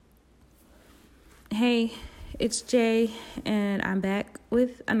Hey, it's Jay, and I'm back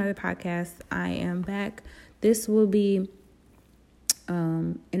with another podcast. I am back. This will be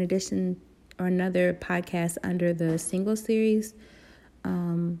in addition or another podcast under the single series.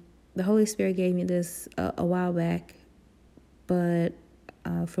 The Holy Spirit gave me this a while back, but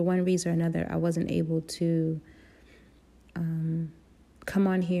for one reason or another, I wasn't able to come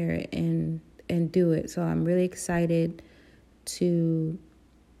on here and do it. So I'm really excited to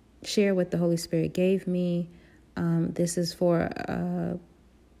share what the Holy Spirit gave me. This is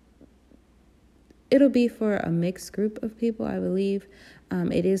it'll be for a mixed group of people, I believe.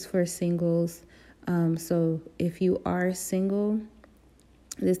 It is for singles. So if you are single,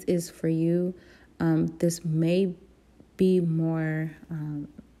 this is for you. This may be more,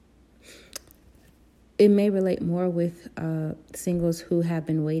 it may relate more with singles who have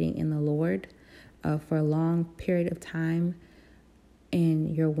been waiting in the Lord for a long period of time,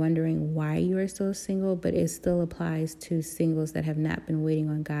 and you're wondering why you are still single, but it still applies to singles that have not been waiting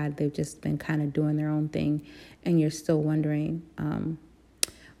on God. They've just been kind of doing their own thing, and you're still wondering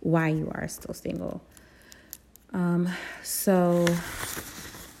why you are still single. So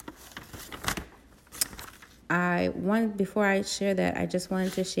before I share that, I just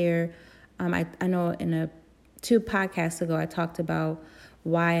wanted to share, I know in two podcasts ago, I talked about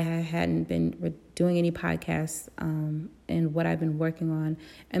why I hadn't been doing any podcasts and what I've been working on.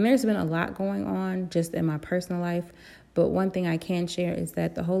 And there's been a lot going on just in my personal life. But one thing I can share is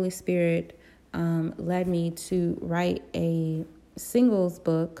that the Holy Spirit led me to write a singles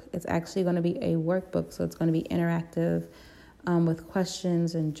book. It's actually going to be a workbook, so it's going to be interactive with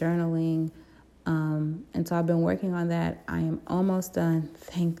questions and journaling. And so I've been working on that. I am almost done,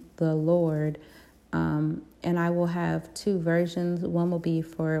 thank the Lord. And I will have two versions. One will be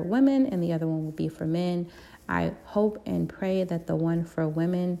for women and the other one will be for men. I hope and pray that the one for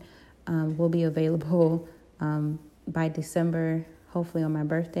women will be available by December, hopefully on my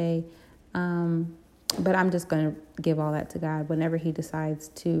birthday. But I'm just going to give all that to God. Whenever he decides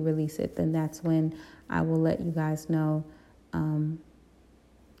to release it, then that's when I will let you guys know.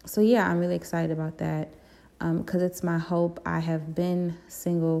 So yeah, I'm really excited about that because it's my hope. I have been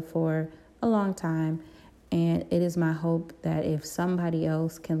single for a long time, and it is my hope that if somebody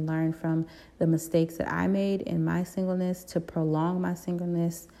else can learn from the mistakes that I made in my singleness to prolong my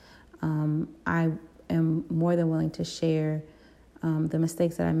singleness, I am more than willing to share the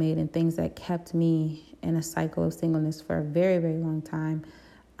mistakes that I made and things that kept me in a cycle of singleness for a very, very long time,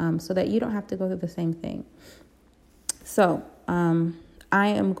 so that you don't have to go through the same thing. So I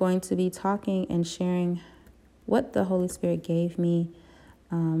am going to be talking and sharing what the Holy Spirit gave me,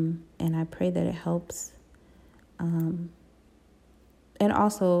 and I pray that it helps, and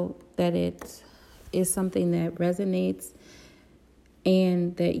also that it is something that resonates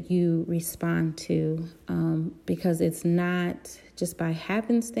and that you respond to, because it's not just by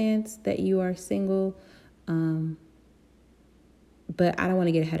happenstance that you are single, but I don't want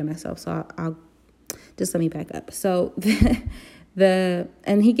to get ahead of myself, so I'll just let me back up. So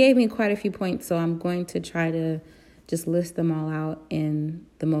and he gave me quite a few points, so I'm going to try to just list them all out in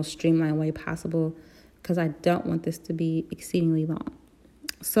the most streamlined way possible because I don't want this to be exceedingly long.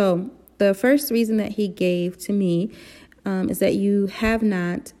 So the first reason that he gave to me is that you have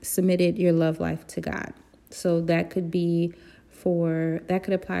not submitted your love life to God. So that could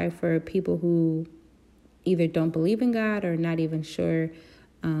apply for people who either don't believe in God or not even sure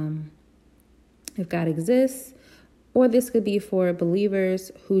if God exists, or this could be for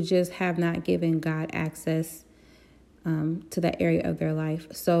believers who just have not given God access to that area of their life.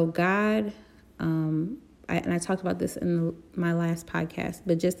 So God, I talked about this in my last podcast,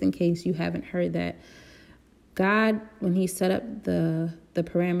 but just in case you haven't heard that, God, when he set up the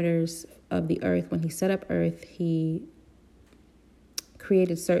parameters of the earth, when he set up earth, he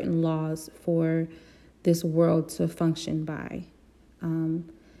created certain laws for this world to function by.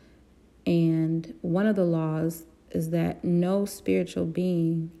 And one of the laws is that no spiritual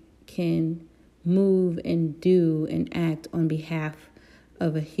being can move and do and act on behalf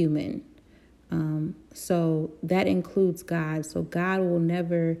of a human. So that includes God. So God will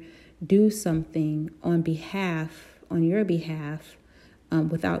never do something on your behalf,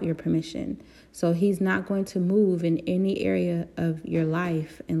 without your permission. So he's not going to move in any area of your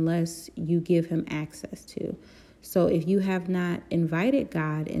life unless you give him access to. So if you have not invited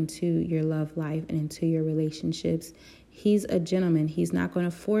God into your love life and into your relationships, he's a gentleman. He's not going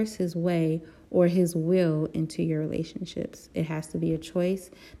to force his way or his will into your relationships. It has to be a choice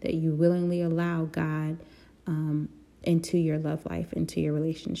that you willingly allow God into your love life, into your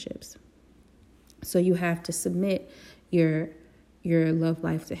relationships. So you have to submit your your love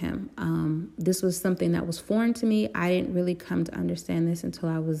life to him. This was something that was foreign to me. I didn't really come to understand this until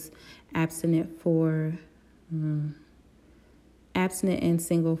I was abstinent and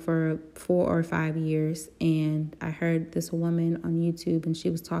single for 4 or 5 years. And I heard this woman on YouTube, and she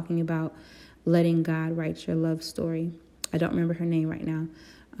was talking about letting God write your love story. I don't remember her name right now,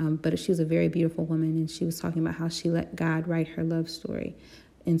 but she was a very beautiful woman, and she was talking about how she let God write her love story.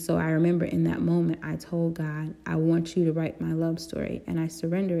 And so I remember in that moment, I told God, I want you to write my love story, and I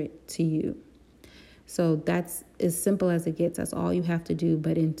surrender it to you. So that's as simple as it gets. That's all you have to do.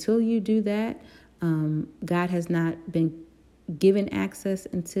 But until you do that, God has not been given access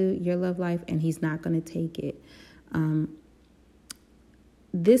into your love life, and he's not going to take it.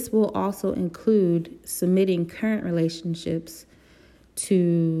 This will also include submitting current relationships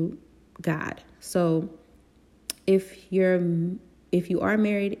to God. So if you are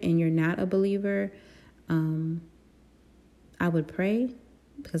married and you're not a believer, I would pray,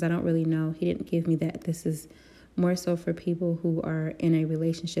 because I don't really know. He didn't give me that. This is more so for people who are in a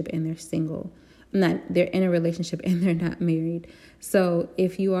relationship and they're single. They're in a relationship and they're not married. So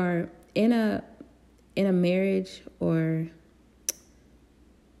if you are in a marriage, or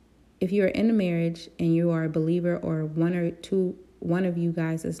if you are in a marriage and you are a believer, or one of you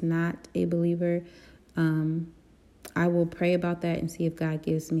guys is not a believer, I will pray about that and see if God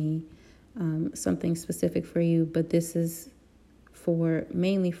gives me something specific for you. But this is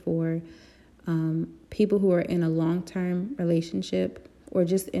mainly for people who are in a long-term relationship, or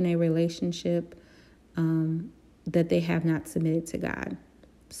just in a relationship that they have not submitted to God.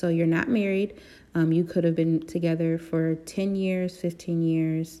 So you're not married. You could have been together for 10 years, 15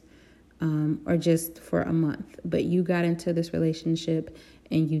 years, or just for a month. But you got into this relationship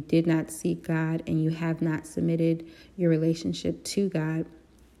and you did not seek God, and you have not submitted your relationship to God.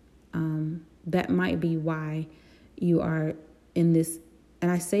 That might be why you are in this.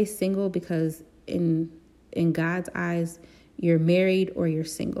 And I say single because in God's eyes, you're married or you're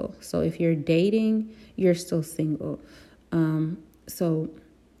single. So if you're dating, you're still single. So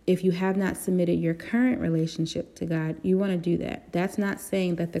if you have not submitted your current relationship to God, you want to do that. That's not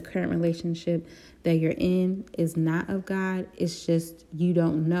saying that the current relationship that you're in is not of God. It's just you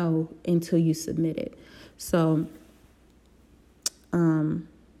don't know until you submit it. So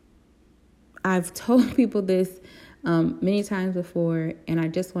I've told people this many times before, and I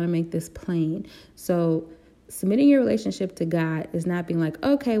just want to make this plain. So submitting your relationship to God is not being like,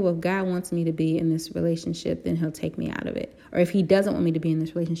 okay, well, if God wants me to be in this relationship, then he'll take me out of it. Or if he doesn't want me to be in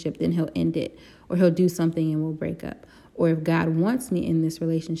this relationship, then he'll end it. Or he'll do something and we'll break up. Or if God wants me in this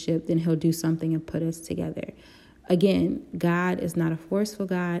relationship, then he'll do something and put us together. Again, God is not a forceful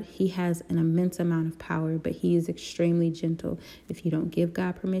God. He has an immense amount of power, but he is extremely gentle. If you don't give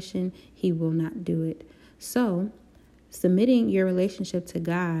God permission, he will not do it. So submitting your relationship to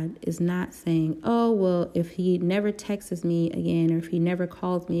God is not saying, oh, well, if he never texts me again, or if he never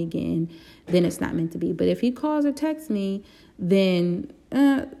calls me again, then it's not meant to be. But if he calls or texts me, then,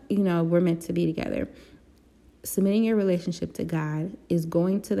 we're meant to be together. Submitting your relationship to God is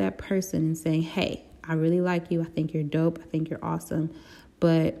going to that person and saying, hey, I really like you. I think you're dope. I think you're awesome.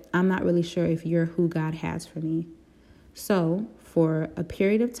 But I'm not really sure if you're who God has for me. So for a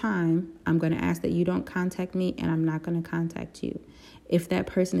period of time, I'm going to ask that you don't contact me, and I'm not going to contact you. If that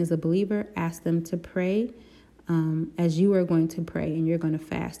person is a believer, ask them to pray as you are going to pray, and you're going to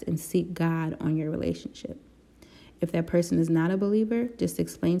fast and seek God on your relationship. If that person is not a believer, just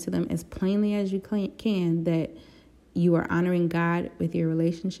explain to them as plainly as you can that you are honoring God with your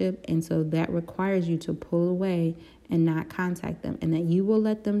relationship, and so that requires you to pull away and not contact them, and that you will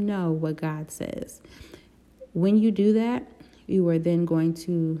let them know what God says. When you do that, you are then going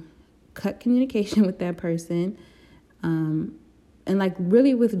to cut communication with that person and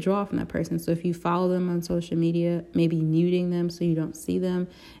really withdraw from that person. So if you follow them on social media, maybe muting them so you don't see them.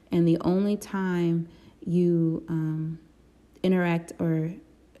 And the only time you interact or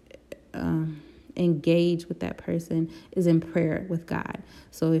engage with that person is in prayer with God.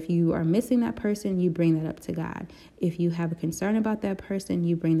 So if you are missing that person, you bring that up to God. If you have a concern about that person,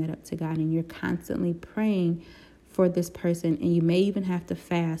 you bring that up to God, and you're constantly praying for this person. And you may even have to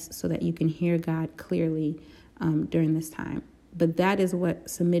fast so that you can hear God clearly during this time. But that is what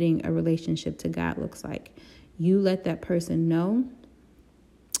submitting a relationship to God looks like. You let that person know,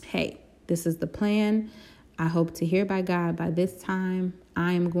 hey, this is the plan. I hope to hear by God by this time.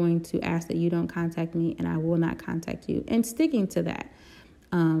 I am going to ask that you don't contact me, and I will not contact you. And sticking to that.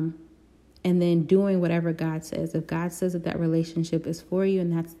 And then doing whatever God says. If God says that relationship is for you,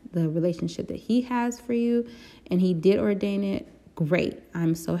 and that's the relationship that he has for you, and he did ordain it, great.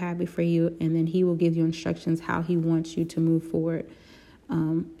 I'm so happy for you. And then he will give you instructions how he wants you to move forward.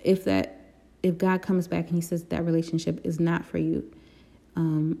 If God comes back and he says that relationship is not for you,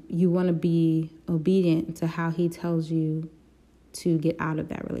 you want to be obedient to how he tells you to get out of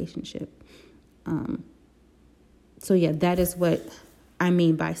that relationship. So yeah, that is what I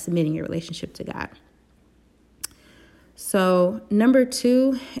mean by submitting your relationship to God. So number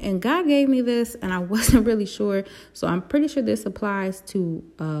 2, and God gave me this and I wasn't really sure. So I'm pretty sure this applies to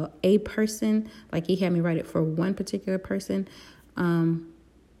a person. Like he had me write it for one particular person.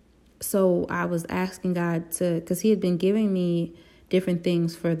 So I was asking God because he had been giving me different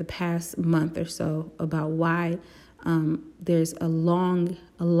things for the past month or so about why there's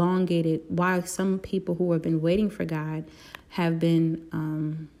elongated, why some people who have been waiting for God have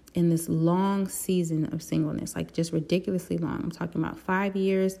been in this long season of singleness, like just ridiculously long. I'm talking about 5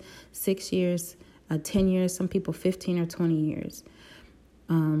 years, 6 years, 10 years, some people 15 or 20 years.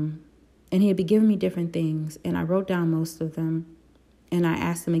 And he had been giving me different things, and I wrote down most of them, and I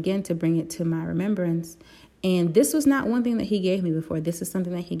asked him again to bring it to my remembrance. And this was not one thing that he gave me before. This is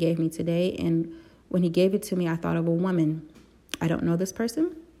something that he gave me today. And when he gave it to me, I thought of a woman. I don't know this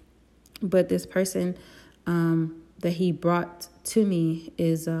person, but this person that he brought to me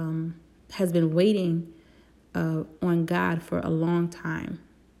has been waiting on God for a long time.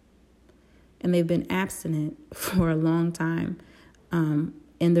 And they've been abstinent for a long time.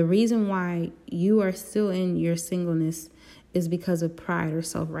 And the reason why you are still in your singleness is because of pride or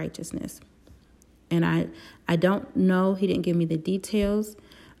self-righteousness. And I don't know, he didn't give me the details,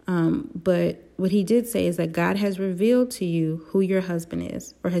 but what he did say is that God has revealed to you who your husband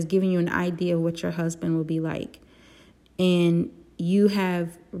is, or has given you an idea of what your husband will be like. And you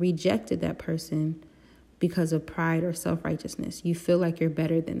have rejected that person because of pride or self-righteousness. You feel like you're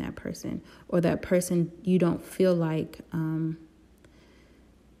better than that person, or that person you don't feel like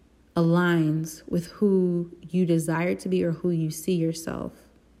aligns with who you desire to be or who you see yourself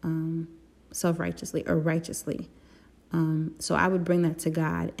self-righteously or righteously. So I would bring that to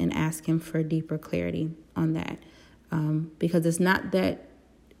God and ask him for deeper clarity on that. Because it's not that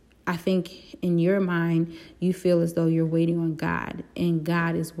I think in your mind, you feel as though you're waiting on God, and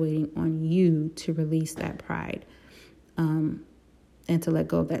God is waiting on you to release that pride and to let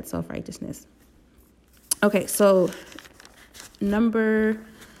go of that self-righteousness. Okay, so number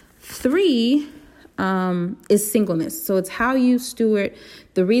 3 is singleness. So it's how you steward.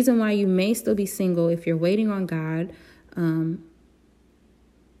 The reason why you may still be single if you're waiting on God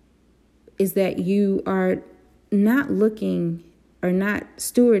is that you are not looking or not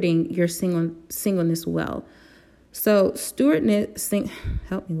stewarding your singleness well. So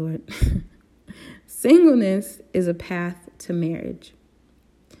help me, Lord. Singleness is a path to marriage.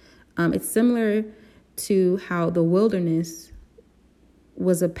 It's similar to how the wilderness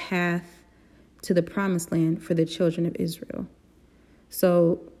was a path to the promised land for the children of Israel.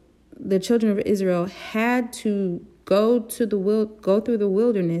 So the children of Israel had to go through the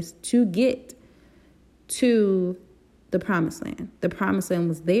wilderness to get to the promised land. The promised land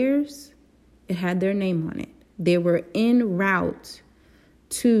was theirs. It had their name on it. They were en route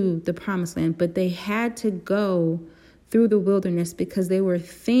to the promised land, but they had to go through the wilderness because they were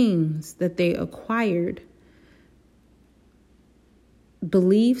things that they acquired,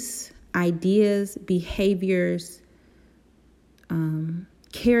 beliefs, ideas, behaviors,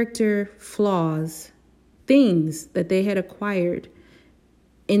 character flaws, things that they had acquired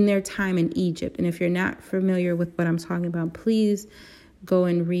in their time in Egypt. And if you're not familiar with what I'm talking about, please go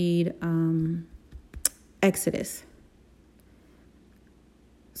and read Exodus.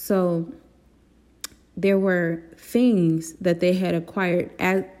 So there were things that they had acquired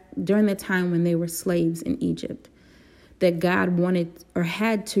during the time when they were slaves in Egypt that God wanted or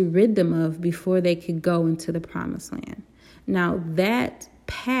had to rid them of before they could go into the promised land. Now that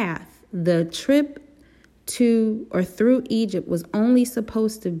path, the trip to or through Egypt, was only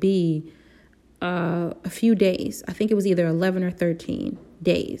supposed to be a few days. I think it was either 11 or 13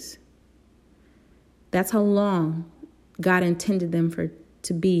 days. That's how long God intended them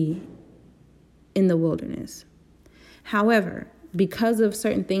to be in the wilderness. However, because of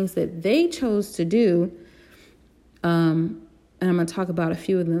certain things that they chose to do, and I'm going to talk about a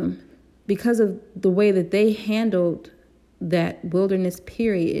few of them, because of the way that they handled that wilderness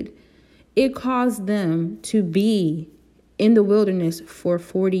period, it caused them to be in the wilderness for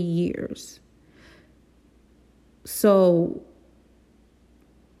 40 years. So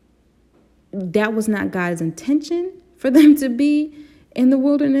that was not God's intention for them to be in the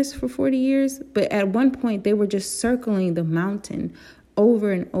wilderness for 40 years. But at one point, they were just circling the mountain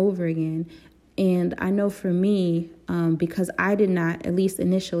over and over again. And I know for me, because I did not, at least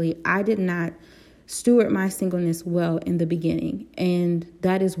initially, I did not steward my singleness well in the beginning. And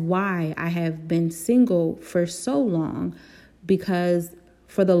that is why I have been single for so long, because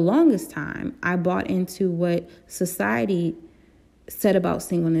for the longest time, I bought into what society said about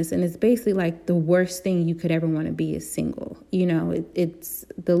singleness. And it's basically like the worst thing you could ever want to be is single. It's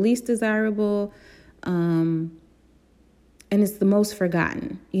the least desirable, and it's the most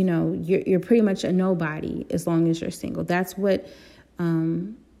forgotten. You're pretty much a nobody as long as you're single. That's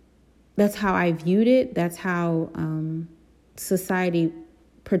how I viewed it. That's how society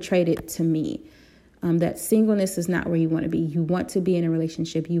portrayed it to me. That singleness is not where you want to be. You want to be in a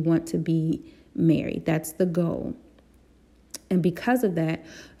relationship. You want to be married. That's the goal. And because of that,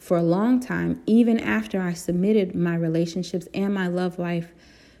 for a long time, even after I submitted my relationships and my love life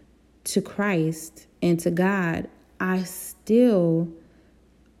to Christ and to God, I still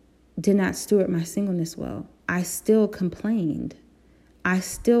did not steward my singleness well. I still complained. I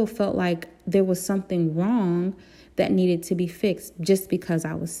still felt like there was something wrong that needed to be fixed just because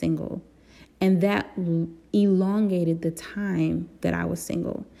I was single. And that elongated the time that I was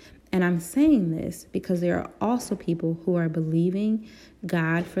single. And I'm saying this because there are also people who are believing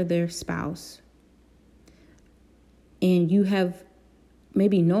God for their spouse. And you have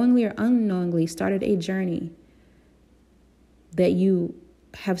maybe knowingly or unknowingly started a journey that you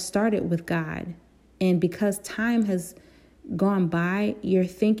have started with God. And because time has gone by, you're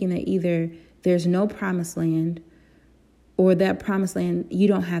thinking that either there's no promised land or that promised land, you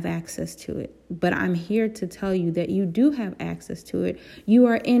don't have access to it. But I'm here to tell you that you do have access to it. You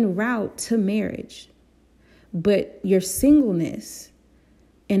are en route to marriage. But your singleness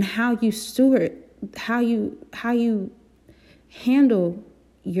and how you steward, how you handle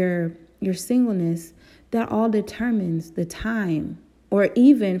your singleness, that all determines the time, or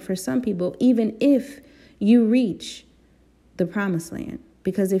even for some people, even if you reach the promised land.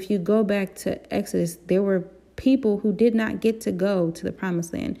 Because if you go back to Exodus, there were people who did not get to go to the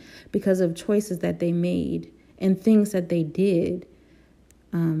promised land because of choices that they made and things that they did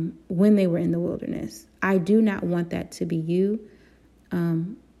when they were in the wilderness. I do not want that to be you.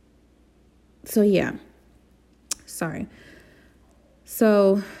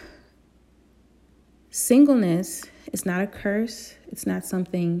 So singleness is not a curse. It's not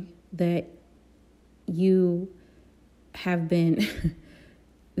something that you have been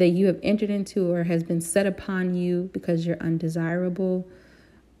that you have entered into or has been set upon you because you're undesirable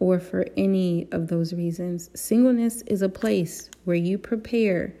or for any of those reasons. Singleness is a place where you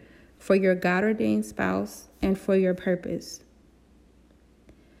prepare for your God-ordained spouse and for your purpose.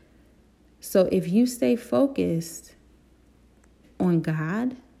 So if you stay focused on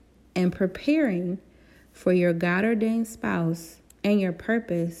God and preparing for your God-ordained spouse and your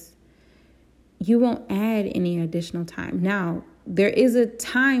purpose, you won't add any additional time. Now, there is a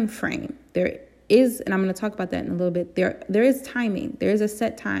time frame. There is, and I'm going to talk about that in a little bit. There is timing. There is a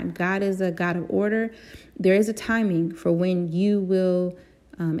set time. God is a God of order. There is a timing for when you will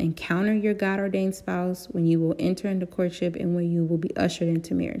encounter your God-ordained spouse, when you will enter into courtship, and when you will be ushered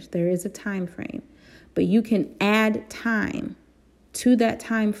into marriage. There is a time frame. But you can add time to that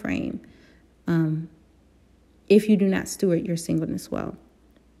time frame if you do not steward your singleness well.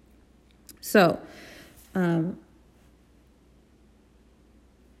 So, I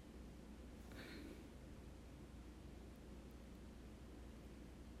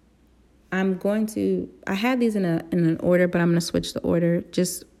had these in an order, but I'm going to switch the order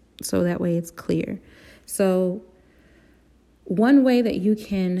just so that way it's clear. So one way that you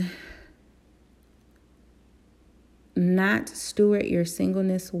can not steward your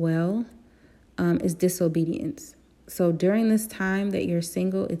singleness well is disobedience. So during this time that you're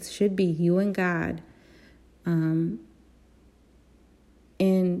single, it should be you and God. And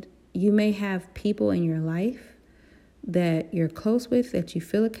you may have people in your life that you're close with, that you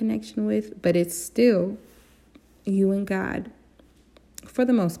feel a connection with, but it's still you and God for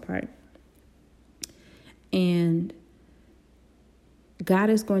the most part. And God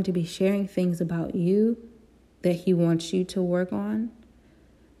is going to be sharing things about you that he wants you to work on.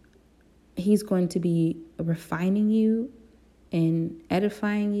 He's going to be refining you and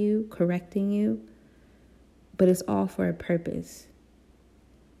edifying you, correcting you, but it's all for a purpose.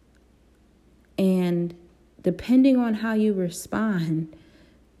 And depending on how you respond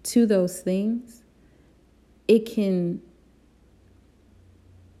to those things, it can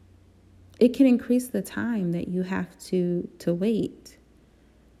increase the time that you have to wait,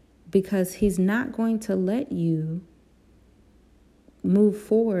 because he's not going to let you move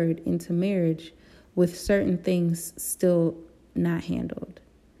forward into marriage with certain things still not handled.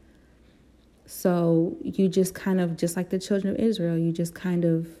 So you just kind of, just like the children of Israel, you just kind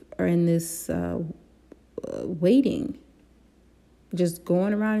of are in this waiting, just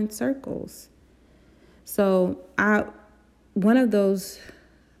going around in circles. So one of those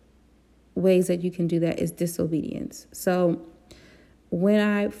ways that you can do that is disobedience. So when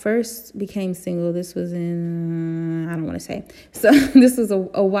I first became single, this was in, I don't want to say, so this was a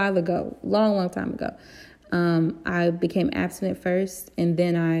while ago, long time ago. I became abstinent first, and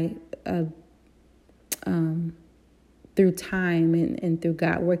then I, through time and through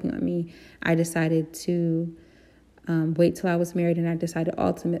God working on me, I decided to wait till I was married, and I decided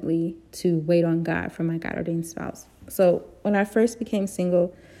ultimately to wait on God for my God-ordained spouse. So when I first became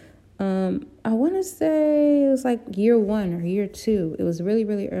single, I want to say it was like year 1 or year 2. It was really,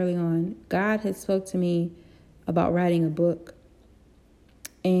 really early on. God had spoke to me about writing a book.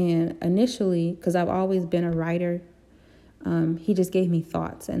 And initially, because I've always been a writer, he just gave me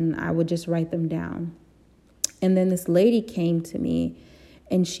thoughts and I would just write them down. And then this lady came to me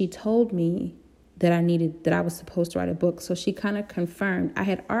and she told me that I was supposed to write a book. So she kind of confirmed. I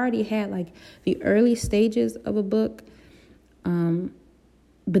had already had like the early stages of a book,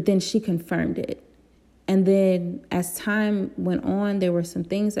 but then she confirmed it. And then as time went on, there were some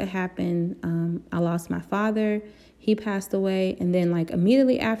things that happened. I lost my father. He passed away. And then like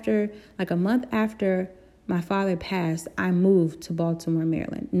immediately after, like a month after my father passed, I moved to Baltimore,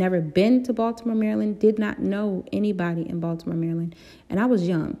 Maryland. Never been to Baltimore, Maryland. Did not know anybody in Baltimore, Maryland. And I was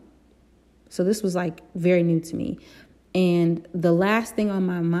young. So this was like very new to me. And the last thing on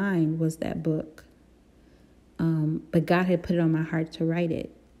my mind was that book. But God had put it on my heart to write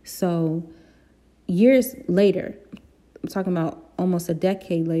it. So years later, I'm talking about almost a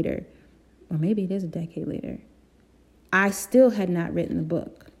decade later, or maybe it is a decade later, I still had not written the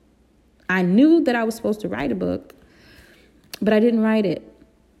book. I knew that I was supposed to write a book, but I didn't write it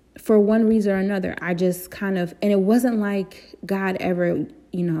for one reason or another. I just kind of, and it wasn't like God ever,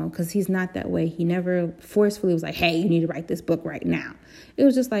 because he's not that way. He never forcefully was like, hey, you need to write this book right now. It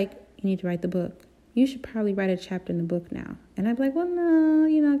was just like, you need to write the book. You should probably write a chapter in the book now. And I'd be like, well,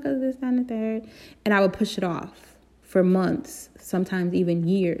 no, because this, that, and the third. And I would push it off for months, sometimes even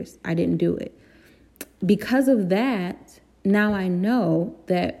years. I didn't do it. Because of that, now I know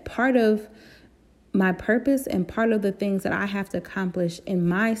that part of my purpose and part of the things that I have to accomplish in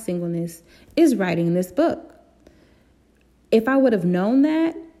my singleness is writing this book. If I would have known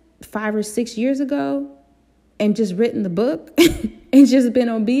that 5 or 6 years ago and just written the book and just been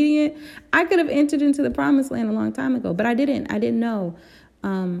obedient, I could have entered into the promised land a long time ago, but I didn't. I didn't know.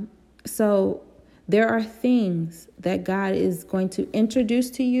 So there are things that God is going to introduce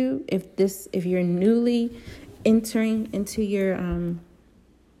to you if you're newly entering into your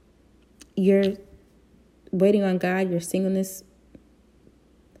waiting on God, your singleness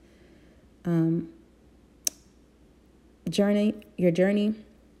journey,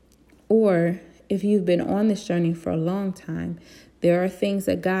 or if you've been on this journey for a long time, there are things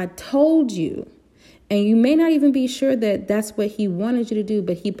that God told you, and you may not even be sure that that's what he wanted you to do,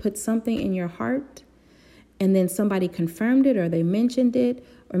 but he put something in your heart, and then somebody confirmed it, or they mentioned it,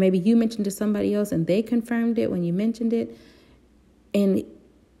 or maybe you mentioned to somebody else and they confirmed it when you mentioned it, and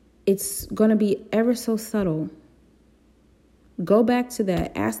it's going to be ever so subtle. Go back to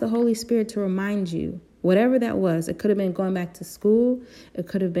that. Ask the Holy Spirit to remind you. Whatever that was, it could have been going back to school. It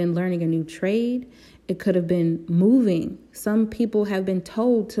could have been learning a new trade. It could have been moving. Some people have been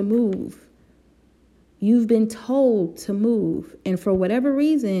told to move. You've been told to move. And for whatever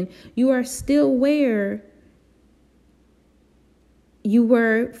reason, you are still where you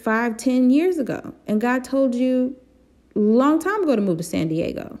were 5-10 years ago. And God told you a long time ago to move to San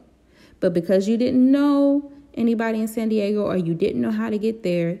Diego. But because you didn't know anybody in San Diego, or you didn't know how to get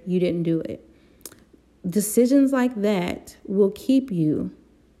there, you didn't do it. Decisions like that will keep you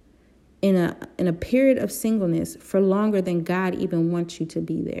in a period of singleness for longer than God even wants you to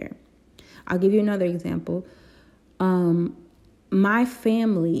be there. I'll give you another example. My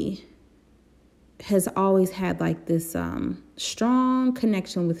family has always had like this strong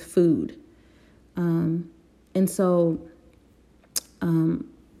connection with food. And so,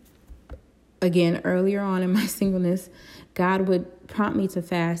 again, earlier on in my singleness, God would prompt me to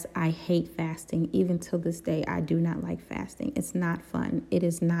fast. I hate fasting. Even till this day, I do not like fasting. It's not fun. It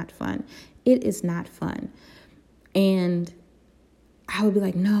is not fun. It is not fun. And I would be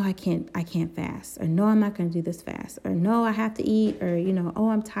like, no, I can't fast. Or no, I'm not going to do this fast. Or no, I have to eat. Or, oh,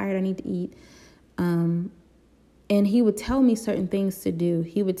 I'm tired. I need to eat. And he would tell me certain things to do.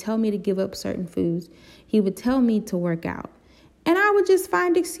 He would tell me to give up certain foods. He would tell me to work out. And I would just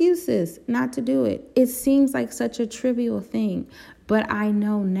find excuses not to do it. It seems like such a trivial thing. But I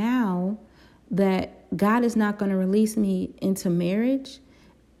know now that God is not going to release me into marriage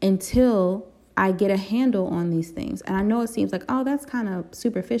until I get a handle on these things. And I know it seems like, oh, that's kind of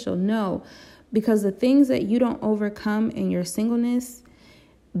superficial. No, because the things that you don't overcome in your singleness,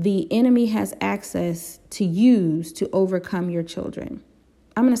 the enemy has access to use to overcome your children.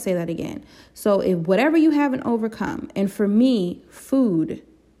 I'm going to say that again. So if whatever you haven't overcome, and for me, food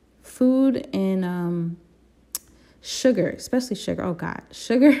and sugar, especially sugar. Oh God,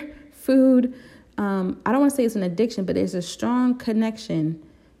 sugar, food. I don't want to say it's an addiction, but there's a strong connection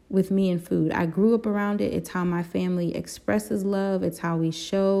with me and food. I grew up around it. It's how my family expresses love. It's how we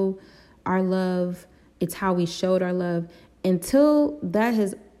show our love. It's how we showed our love. Until that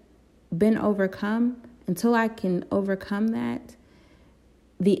has been overcome, until I can overcome that,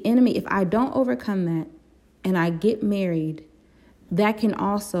 the enemy, if I don't overcome that and I get married, that can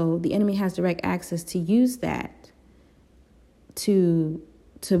also, the enemy has direct access to use that to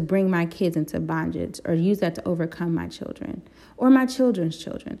bring my kids into bondage, or use that to overcome my children or my children's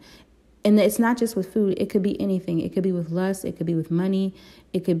children. And it's not just with food. It could be anything. It could be with lust. It could be with money.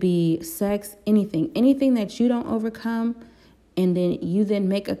 It could be sex, anything that you don't overcome. And then you then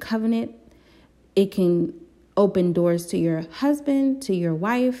make a covenant. It can open doors to your husband, to your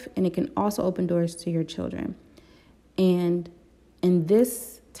wife, and it can also open doors to your children. And in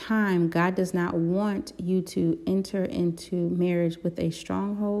this time, God does not want you to enter into marriage with a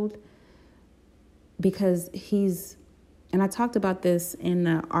stronghold, because and I talked about this in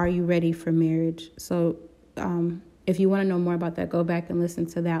the Are You Ready for Marriage? So if you want to know more about that, go back and listen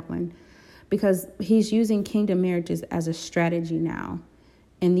to that one, because he's using kingdom marriages as a strategy now.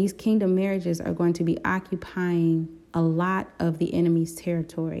 And these kingdom marriages are going to be occupying a lot of the enemy's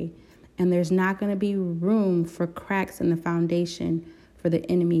territory. And there's not going to be room for cracks in the foundation for the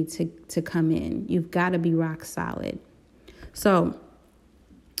enemy to come in. You've got to be rock solid. So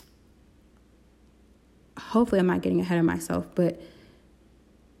hopefully I'm not getting ahead of myself, but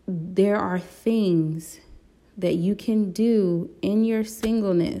there are things that you can do in your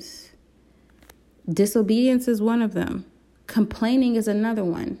singleness. Disobedience is one of them. Complaining is another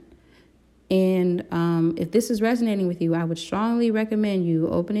one. And if this is resonating with you, I would strongly recommend you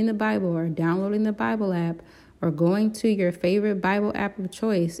opening the Bible or downloading the Bible app or going to your favorite Bible app of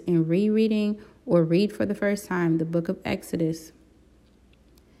choice and rereading or read for the first time the book of Exodus.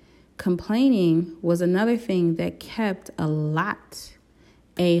 Complaining was another thing that kept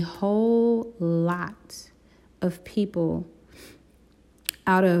a whole lot of people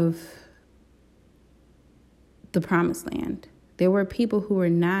out of the promised land. There were people who were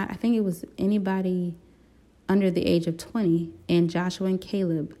not, I think it was anybody under the age of 20, and Joshua and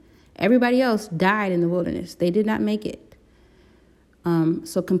Caleb. Everybody else died in the wilderness. They did not make it.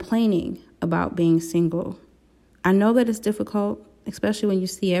 So complaining about being single. I know that it's difficult, especially when you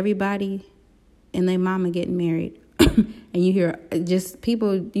see everybody and their mama getting married. And you hear just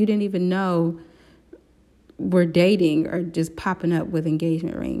people you didn't even know were dating or just popping up with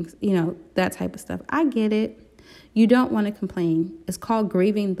engagement rings. That type of stuff. I get it. You don't want to complain. It's called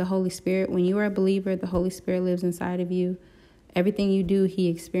grieving the Holy Spirit. When you are a believer, the Holy Spirit lives inside of you. Everything you do, he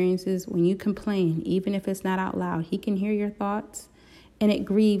experiences. When you complain, even if it's not out loud, he can hear your thoughts, and it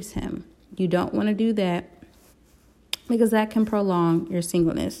grieves him. You don't want to do that, because that can prolong your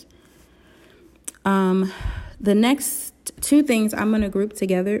singleness. The next two things I'm going to group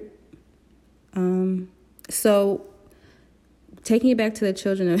together. So taking it back to the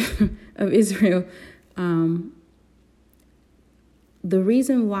children of Israel, the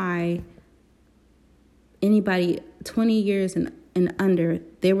reason why anybody 20 years and under,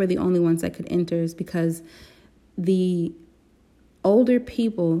 they were the only ones that could enter, is because the older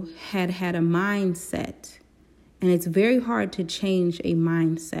people had a mindset, and it's very hard to change a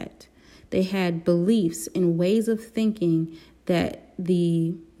mindset. They had beliefs and ways of thinking that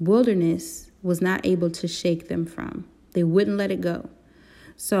the wilderness was not able to shake them from. They wouldn't let it go.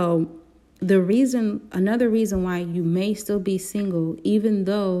 So another reason why you may still be single, even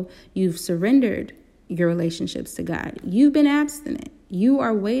though you've surrendered your relationships to God, you've been abstinent, you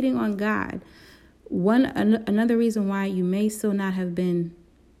are waiting on God. Another reason why you may still not have been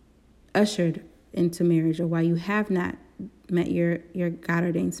ushered into marriage, or why you have not met your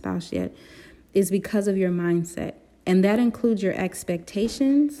God-ordained spouse yet, is because of your mindset. And that includes your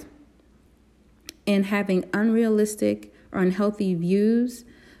expectations and having unrealistic or unhealthy views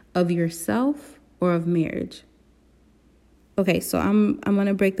of yourself or of marriage. Okay, so I'm going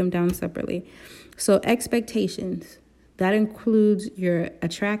to break them down separately. So expectations, that includes your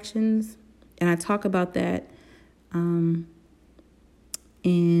attractions, and I talk about that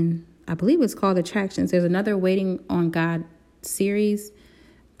in, I believe it's called Attractions. There's another Waiting on God series,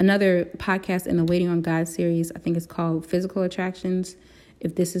 another podcast in the Waiting on God series. I think it's called Physical Attractions.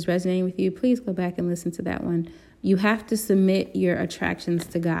 If this is resonating with you, please go back and listen to that one. You have to submit your attractions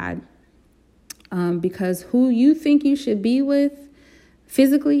to God, because who you think you should be with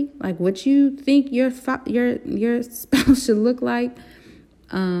physically, like what you think your spouse should look like,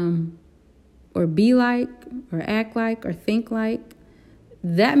 or be like, or act like, or think like,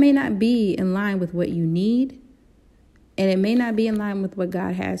 that may not be in line with what you need, and it may not be in line with what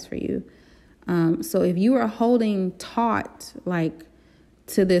God has for you. So if you are holding taut, like,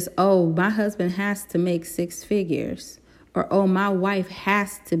 to this, oh, my husband has to make 6 figures, or oh, my wife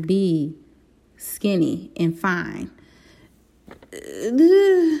has to be skinny and fine,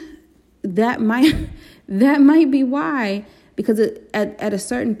 that might be why, because at a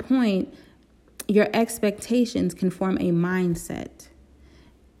certain point, your expectations can form a mindset.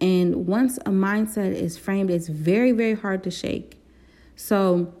 And once a mindset is framed, it's very, very hard to shake.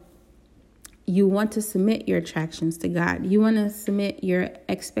 So you want to submit your attractions to God. You want to submit your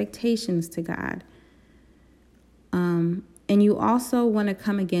expectations to God. And you also want to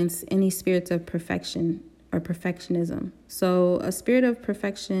come against any spirits of perfection or perfectionism. So a spirit of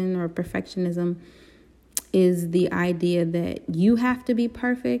perfection or perfectionism is the idea that you have to be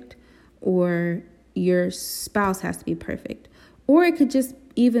perfect, or your spouse has to be perfect. Or it could just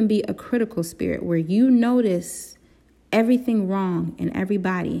even be a critical spirit where you notice everything wrong in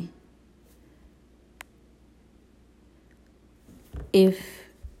everybody. If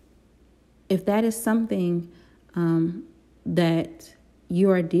that is something that you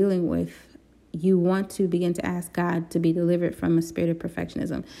are dealing with, you want to begin to ask God to be delivered from a spirit of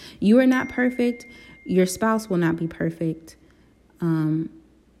perfectionism. You are not perfect. Your spouse will not be perfect. And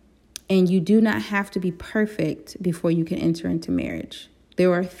you do not have to be perfect before you can enter into marriage.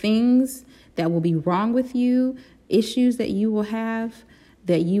 There are things that will be wrong with you, issues that you will have,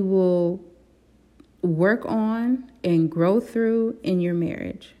 that you will work on and grow through in your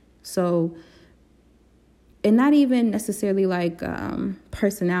marriage. So, and not even necessarily like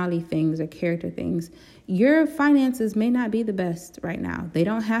personality things or character things. Your finances may not be the best right now. They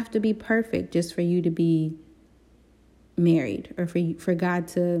don't have to be perfect just for you to be married, or for God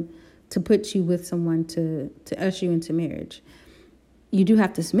to put you with someone to usher you into marriage. You do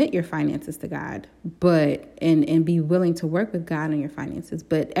have to submit your finances to God, but and be willing to work with God on your finances.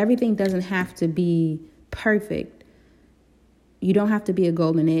 But everything doesn't have to be perfect. You don't have to be a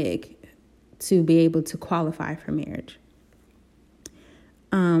golden egg to be able to qualify for marriage.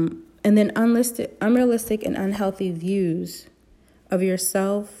 And then unrealistic and unhealthy views of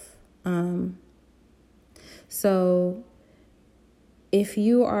yourself. So if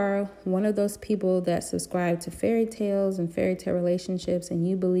you are one of those people that subscribe to fairy tales and fairy tale relationships, and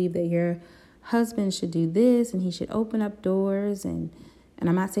you believe that your husband should do this and he should open up doors, and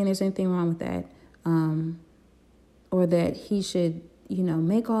I'm not saying there's anything wrong with that, or that he should,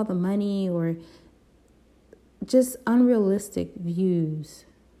 make all the money, or just unrealistic views,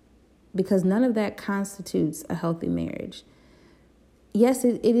 because none of that constitutes a healthy marriage. Yes,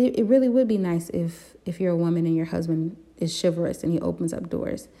 it really would be nice if you're a woman and your husband is chivalrous and he opens up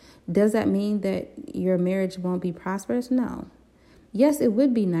doors. Does that mean that your marriage won't be prosperous? No. Yes, it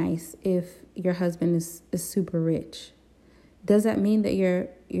would be nice if your husband is super rich. Does that mean that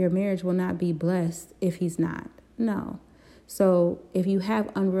your marriage will not be blessed if he's not? No. So if you have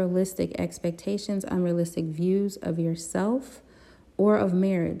unrealistic expectations, unrealistic views of yourself or of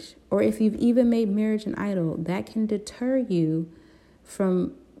marriage, or if you've even made marriage an idol, that can deter you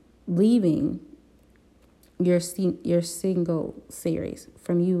from leaving your single series,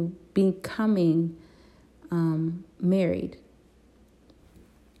 from you becoming married.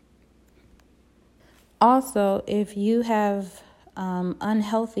 Also, if you have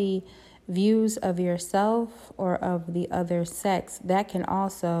unhealthy views of yourself or of the other sex, that can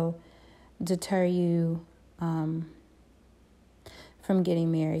also deter you from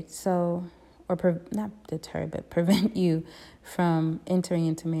getting married. So, or not deter, but prevent you from entering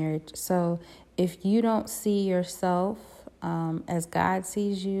into marriage. So if you don't see yourself as God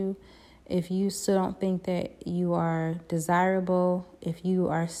sees you, if you still don't think that you are desirable, if you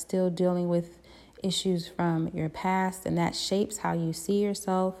are still dealing with issues from your past, and that shapes how you see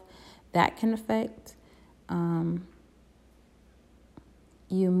yourself, that can affect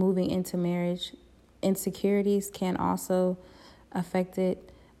you moving into marriage. Insecurities can also affect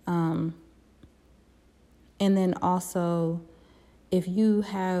it. And then also, if you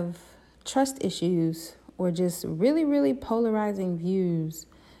have trust issues or just really, really polarizing views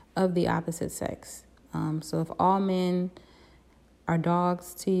of the opposite sex. So if all men are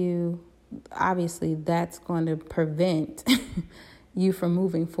dogs to you, obviously that's going to prevent you from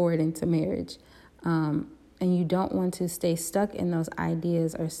moving forward into marriage. And you don't want to stay stuck in those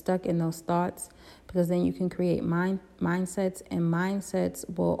ideas or stuck in those thoughts, because then you can create mindsets, and mindsets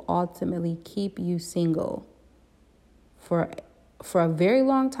will ultimately keep you single for a very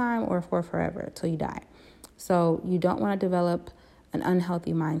long time or for forever till you die. So you don't want to develop an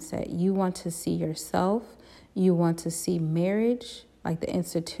unhealthy mindset. You want to see yourself. You want to see marriage, like the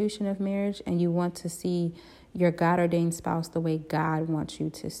institution of marriage, and you want to see your God-ordained spouse the way God wants you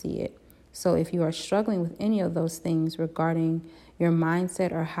to see it. So if you are struggling with any of those things regarding your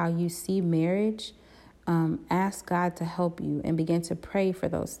mindset or how you see marriage, ask God to help you and begin to pray for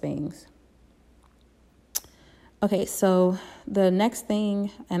those things. Okay, so the next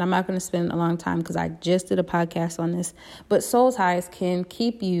thing, and I'm not going to spend a long time because I just did a podcast on this, but soul ties can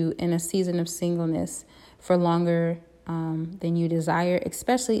keep you in a season of singleness for longer than you desire,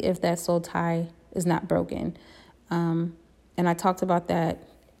 especially if that soul tie is not broken. And I talked about that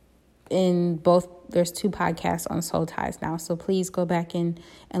in both. There's 2 podcasts on soul ties now, so please go back in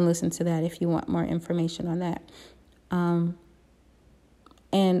and listen to that if you want more information on that.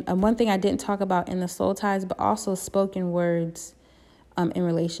 And one thing I didn't talk about in the soul ties, but also spoken words in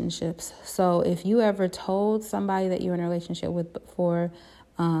relationships. So if you ever told somebody that you were in a relationship with before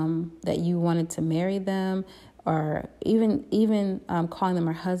that you wanted to marry them, or even calling them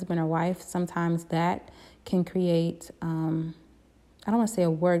your husband or wife, sometimes that can create, I don't want to say a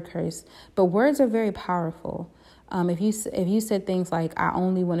word curse, but words are very powerful. If you said things like, I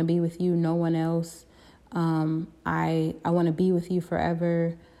only want to be with you, no one else. I want to be with you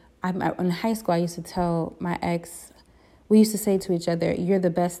forever. In high school, I used to tell my ex, we used to say to each other, you're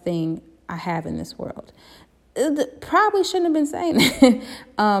the best thing I have in this world. Probably shouldn't have been saying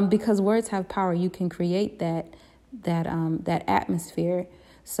that because words have power. You can create that atmosphere.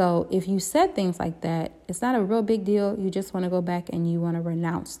 So if you said things like that, it's not a real big deal. You just want to go back and you want to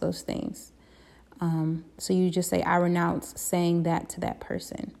renounce those things. So you just say, I renounce saying that to that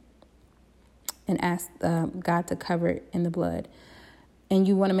person, and ask God to cover it in the blood. And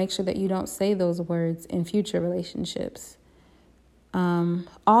you want to make sure that you don't say those words in future relationships.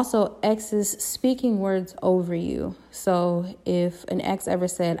 Also, exes speaking words over you. So if an ex ever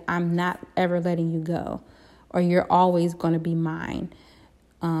said, I'm not ever letting you go, or you're always going to be mine,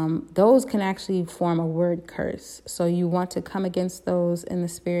 those can actually form a word curse. So you want to come against those in the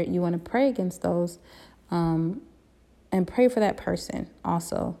spirit. You want to pray against those, and pray for that person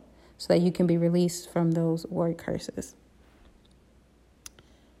also, so that you can be released from those word curses.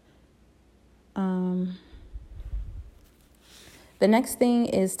 The next thing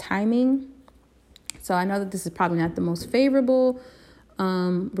is timing. So I know that this is probably not the most favorable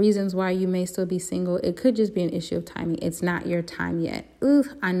reasons why you may still be single. It could just be an issue of timing. It's not your time yet. Ooh,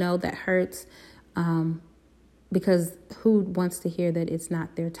 I know that hurts, because who wants to hear that it's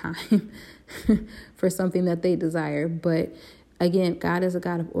not their time for something that they desire? But again, God is a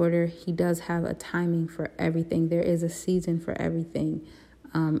God of order. He does have a timing for everything. There is a season for everything,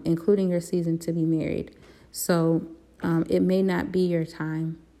 including your season to be married. So it may not be your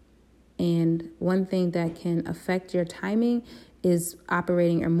time. And one thing that can affect your timing is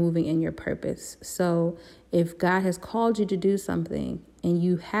operating or moving in your purpose. So if God has called you to do something and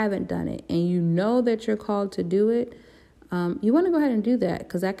you haven't done it, and you know that you're called to do it, you want to go ahead and do that,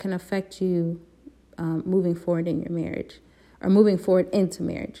 because that can affect you moving forward in your marriage, or moving forward into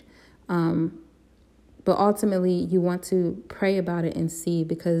marriage. But ultimately, you want to pray about it and see,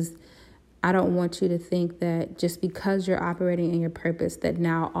 because I don't want you to think that just because you're operating in your purpose, that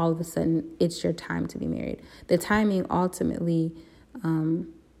now all of a sudden it's your time to be married. The timing ultimately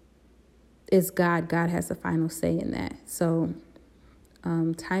is God. God has the final say in that. So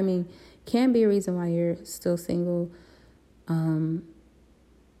timing can be a reason why you're still single. And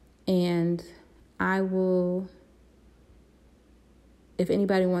I will, if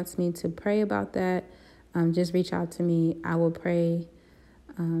anybody wants me to pray about that, just reach out to me. I will pray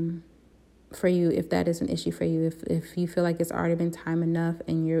for you if that is an issue for you. If you feel like it's already been time enough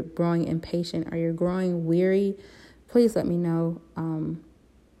and you're growing impatient or you're growing weary, please let me know,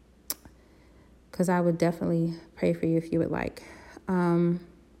 because I would definitely pray for you if you would like.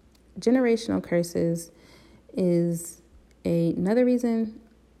 Generational curses is another reason,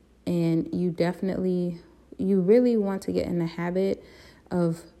 and you really want to get in the habit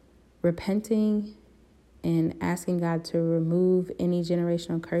of repenting and asking God to remove any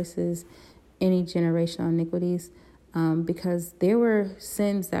generational curses, any generational iniquities, because there were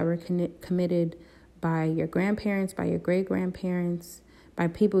sins that were committed by your grandparents, by your great-grandparents, by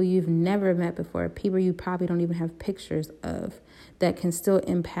people you've never met before, people you probably don't even have pictures of, that can still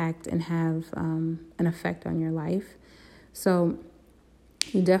impact and have an effect on your life. So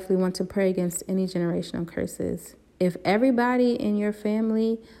You definitely want to pray against any generational curses. If everybody in your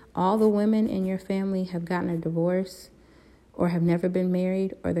family, all the women in your family have gotten a divorce or have never been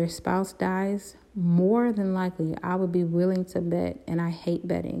married or their spouse dies, more than likely I would be willing to bet, and I hate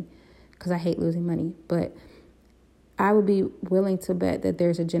betting because I hate losing money, but I would be willing to bet that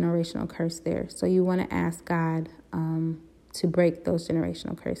there's a generational curse there. So you want to ask God to break those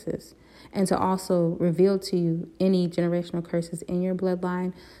generational curses and to also reveal to you any generational curses in your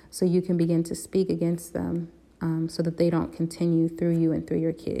bloodline so you can begin to speak against them so that they don't continue through you and through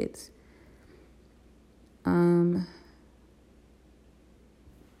your kids.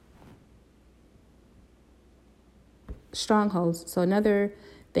 Strongholds. So another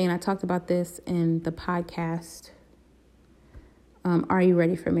thing, I talked about this in the podcast, Are You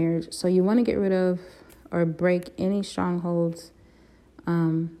Ready for Marriage? So you want to get rid of or break any strongholds.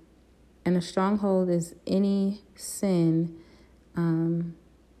 And a stronghold is any sin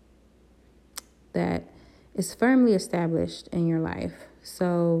that is firmly established in your life.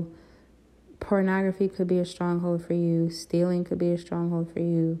 So pornography could be a stronghold for you. Stealing could be a stronghold for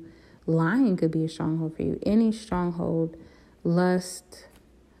you. Lying could be a stronghold for you. Any stronghold, lust,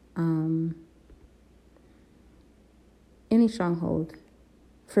 any stronghold.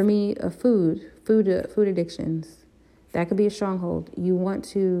 For me, food addictions, that could be a stronghold. You want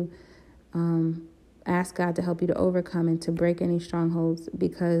to ask God to help you to overcome and to break any strongholds,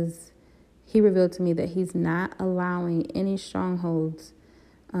 because He revealed to me that He's not allowing any strongholds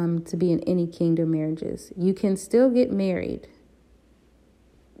to be in any kingdom marriages. You can still get married.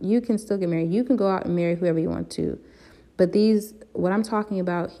 You can go out and marry whoever you want to. But what I'm talking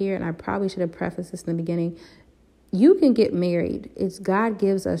about here, and I probably should have prefaced this in the beginning, you can get married. It's God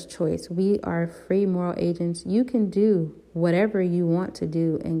gives us choice. We are free moral agents. You can do whatever you want to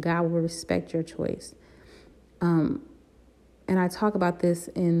do, and God will respect your choice. And I talk about this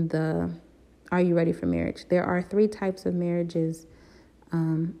in the Are You Ready for Marriage? There are 3 types of marriages,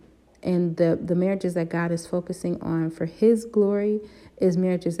 and the marriages that God is focusing on for His glory is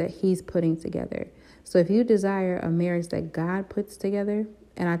marriages that He's putting together. So if you desire a marriage that God puts together,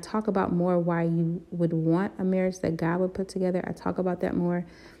 and I talk about more why you would want a marriage that God would put together. I talk about that more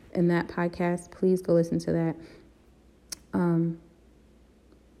in that podcast. Please go listen to that.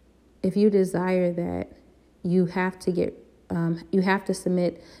 If you desire that, you have to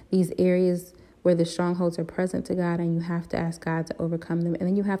submit these areas where the strongholds are present to God, and you have to ask God to overcome them. And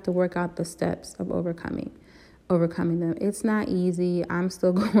then you have to work out the steps of overcoming them. It's not easy. I'm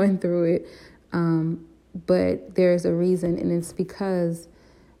still going through it. But there's a reason, and it's because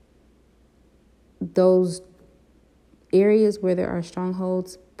those areas where there are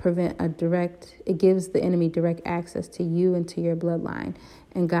strongholds it gives the enemy direct access to you and to your bloodline.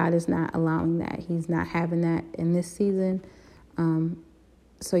 And God is not allowing that. He's not having that in this season.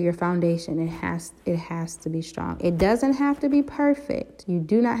 So your foundation, it has to be strong. It doesn't have to be perfect. You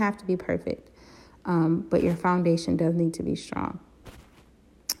do not have to be perfect. But your foundation does need to be strong.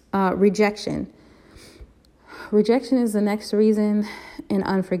 Rejection. Rejection is the next reason, and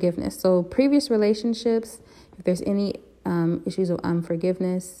unforgiveness. So previous relationships, if there's any issues of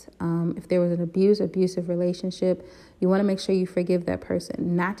unforgiveness, if there was an abusive relationship, you want to make sure you forgive that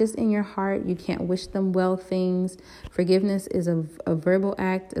person, not just in your heart. You can't wish them well things. Forgiveness is a verbal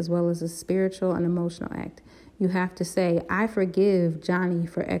act as well as a spiritual and emotional act. You have to say, I forgive Johnny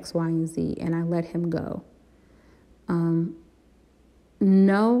for X, Y, and Z, and I let him go.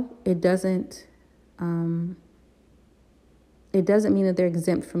 No, it doesn't. It doesn't mean that they're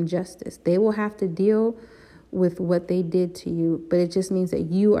exempt from justice. They will have to deal with what they did to you, but it just means that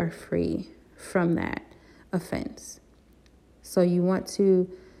you are free from that offense. So you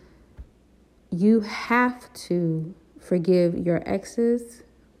have to forgive your exes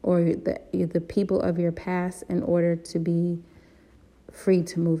or the people of your past in order to be free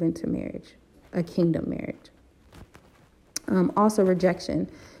to move into marriage, a kingdom marriage. Also rejection.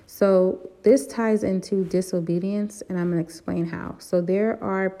 So this ties into disobedience, and I'm going to explain how. So there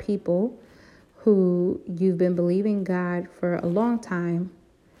are people who you've been believing God for a long time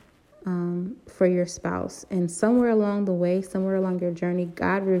for your spouse. And somewhere along the way, somewhere along your journey,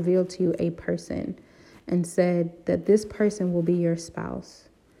 God revealed to you a person and said that this person will be your spouse.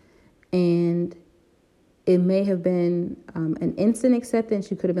 And it may have been an instant acceptance.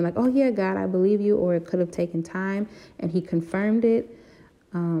 You could have been like, oh, yeah, God, I believe you. Or it could have taken time, and He confirmed it.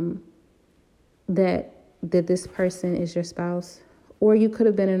 That this person is your spouse. Or you could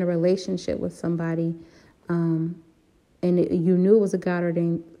have been in a relationship with somebody and you knew it was a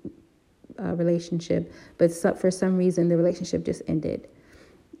God-ordained relationship, but for some reason the relationship just ended.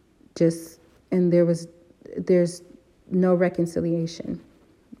 And there's no reconciliation.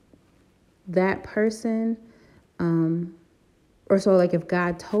 that person, or so like if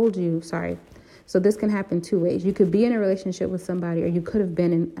God told you, so this can happen two ways. You could be in a relationship with somebody, or you could have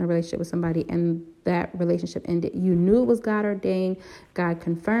been in a relationship with somebody and that relationship ended. You knew it was God ordained. God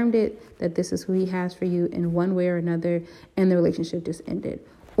confirmed it, that this is who he has for you in one way or another, and the relationship just ended.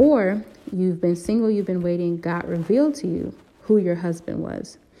 Or you've been single, you've been waiting, God revealed to you who your husband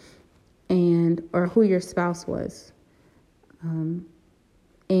was or who your spouse was.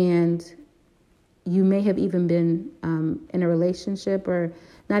 And you may have even been in a relationship, or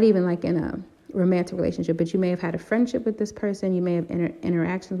not even like in a romantic relationship, but you may have had a friendship with this person. You may have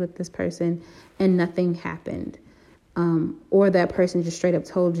interactions with this person and nothing happened. Or that person just straight up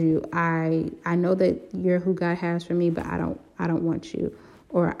told you, I know that you're who God has for me, but I don't want you,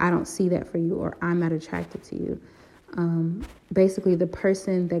 or I don't see that for you, or I'm not attracted to you. Basically the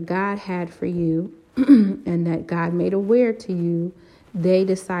person that God had for you and that God made aware to you, they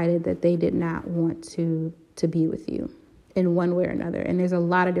decided that they did not want to be with you in one way or another. And there's a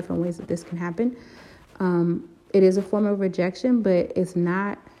lot of different ways that this can happen. It is a form of rejection, but it's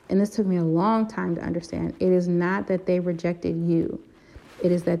not, and this took me a long time to understand, it is not that they rejected you.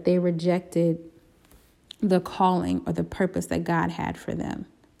 It is that they rejected the calling or the purpose that God had for them.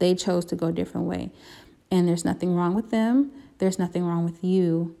 They chose to go a different way. And there's nothing wrong with them. There's nothing wrong with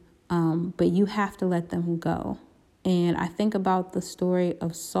you. But you have to let them go. And I think about the story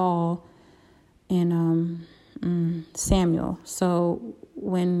of Saul and Samuel. So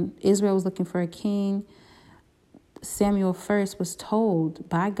when Israel was looking for a king, Samuel first was told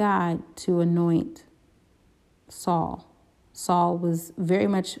by God to anoint Saul. Saul was very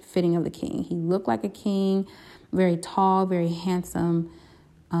much fitting of the king. He looked like a king, very tall, very handsome,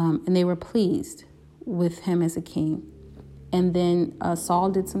 and they were pleased with him as a king. And then Saul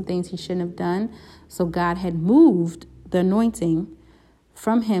did some things he shouldn't have done. So God had moved the anointing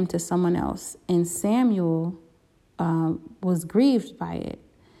from him to someone else. And Samuel was grieved by it.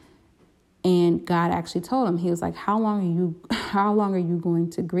 And God actually told him, he was like, how long are you going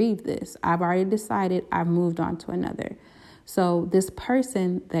to grieve this? I've already decided, I've moved on to another. So this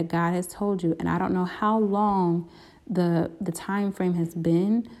person that God has told you, and I don't know how long the time frame has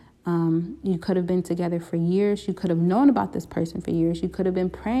been. You could have been together for years. You could have known about this person for years. You could have been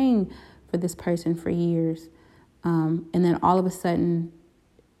praying for this person for years. And then all of a sudden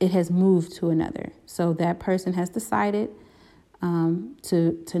it has moved to another. So that person has decided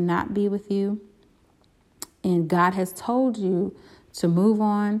to not be with you. And God has told you to move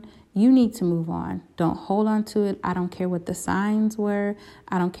on. You need to move on. Don't hold on to it. I don't care what the signs were.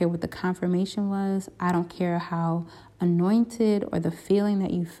 I don't care what the confirmation was. I don't care how anointed or the feeling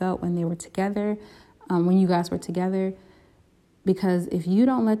that you felt when they were together, when you guys were together. Because if you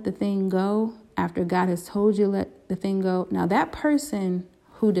don't let the thing go after God has told you let the thing go, now that person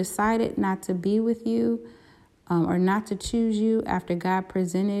who decided not to be with you or not to choose you after God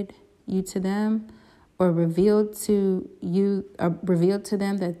presented you to them, or revealed to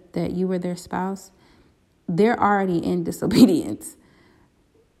them that you were their spouse, they're already in disobedience.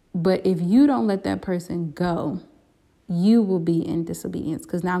 But if you don't let that person go, you will be in disobedience,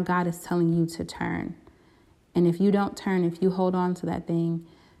 because now God is telling you to turn. And if you don't turn, if you hold on to that thing,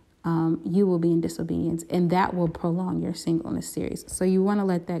 you will be in disobedience, and that will prolong your singleness series. So you want to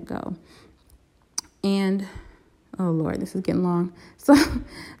let that go. And, oh Lord, this is getting long. So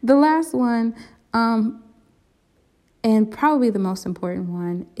the last one, and probably the most important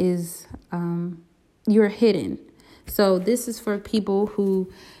one, is you're hidden. So this is for people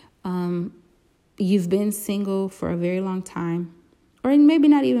who you've been single for a very long time, or maybe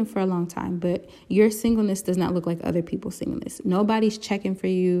not even for a long time, but your singleness does not look like other people's singleness. Nobody's checking for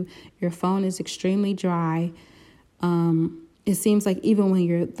you. Your phone is extremely dry. It seems like even when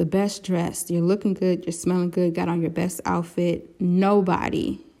you're the best dressed, you're looking good, you're smelling good, got on your best outfit,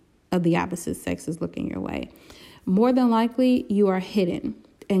 nobody of the opposite sex is looking your way. More than likely, you are hidden,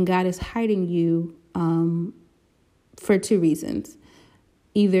 and God is hiding you for two reasons.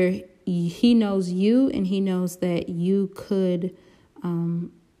 Either he knows you and he knows that you could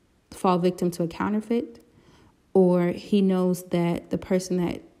fall victim to a counterfeit, or he knows that the person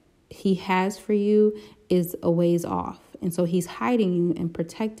that he has for you is a ways off. And so he's hiding you and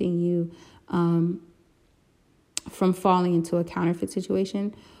protecting you from falling into a counterfeit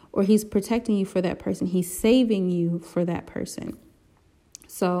situation, or he's protecting you for that person. He's saving you for that person.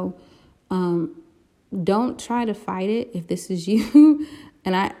 So don't try to fight it if this is you.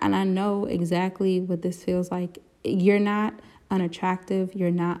 And I know exactly what this feels like. You're not unattractive.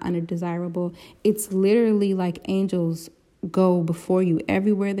 You're not undesirable. It's literally like angels go before you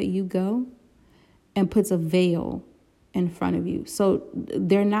everywhere that you go and puts a veil in front of you. So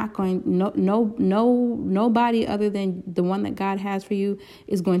they're not going, nobody other than the one that God has for you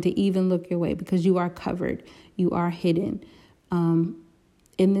is going to even look your way, because you are covered. You are hidden.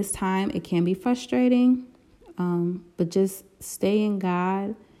 In this time, it can be frustrating, but just stay in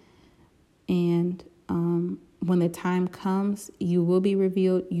God. And when the time comes, you will be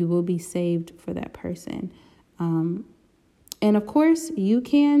revealed. You will be saved for that person. And of course, you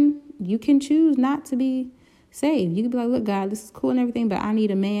can choose not to be saved. You can be like, look, God, this is cool and everything, but I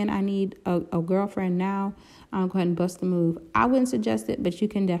need a man. I need a girlfriend now. I'll go ahead and bust the move. I wouldn't suggest it, but you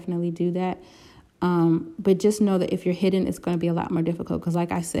can definitely do that. But just know that if you're hidden, it's going to be a lot more difficult. Because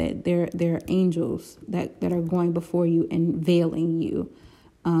like I said, there are angels that are going before you and veiling you.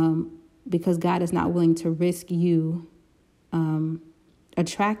 Because God is not willing to risk you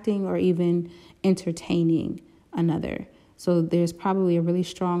attracting or even entertaining another. So there's probably a really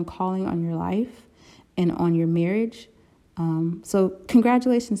strong calling on your life and on your marriage. So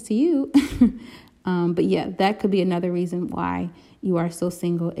congratulations to you. But yeah, that could be another reason why you are still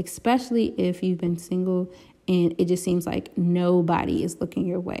single, especially if you've been single and it just seems like nobody is looking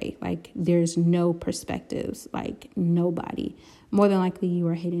your way. Like there's no perspectives, like nobody. More than likely you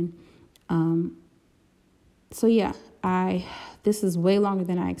are hidden. So yeah, this is way longer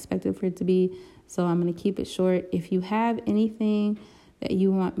than I expected for it to be. So I'm going to keep it short. If you have anything that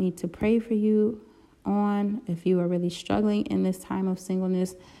you want me to pray for you on, if you are really struggling in this time of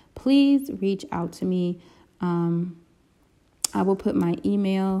singleness, please reach out to me. I will put my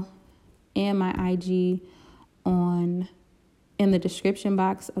email and my IG in the description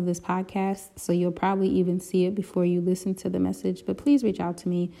box of this podcast. So you'll probably even see it before you listen to the message, but please reach out to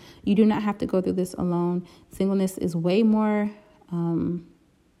me. You do not have to go through this alone. Singleness is way more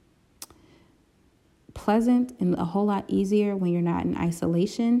pleasant and a whole lot easier when you're not in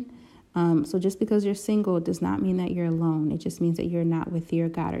isolation. So just because you're single does not mean that you're alone. It just means that you're not with your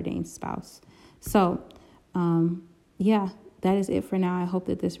God-ordained spouse. So, yeah, that is it for now. I hope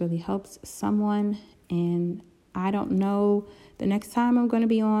that this really helps someone, and I don't know the next time I'm going to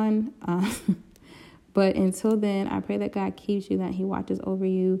be on. But until then, I pray that God keeps you, that he watches over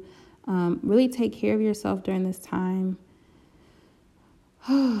you. Really take care of yourself during this time.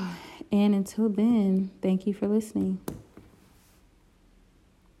 And until then, thank you for listening.